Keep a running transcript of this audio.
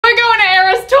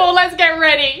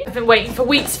already. I've been waiting for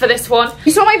weeks for this one.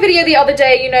 You saw my video the other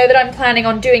day, you know that I'm planning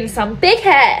on doing some big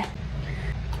hair.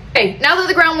 Okay, now that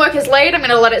the groundwork is laid, I'm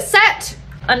gonna let it set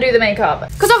and do the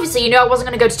makeup. Because obviously, you know I wasn't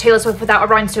gonna go to Taylor Swift without a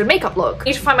rhinestone makeup look. I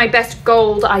need to find my best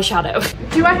gold eyeshadow.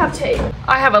 Do I have tape?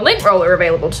 I have a lint roller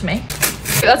available to me.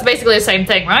 That's basically the same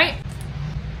thing, right?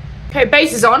 Okay,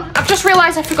 base is on. I've just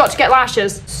realized I forgot to get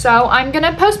lashes, so I'm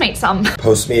gonna Postmate some.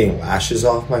 Postmating lashes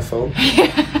off my phone?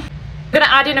 I'm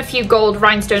gonna add in a few gold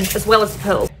rhinestones as well as the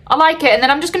pearls. I like it, and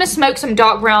then I'm just gonna smoke some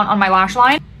dark brown on my lash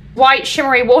line. White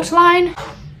shimmery waterline.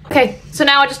 Okay, so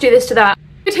now I just do this to that.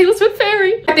 Taylor Swift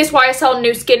fairy. This YSL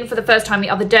New Skin for the first time the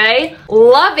other day.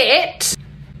 Love it.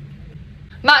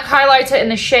 MAC highlighter in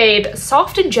the shade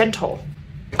Soft and Gentle.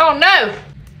 Oh no!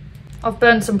 I've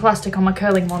burned some plastic on my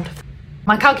curling wand.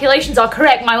 My calculations are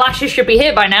correct. My lashes should be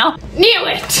here by now. Knew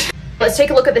it! Let's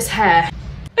take a look at this hair.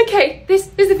 Okay,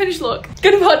 this is the finished look. Go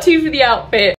to part 2 for the outfit.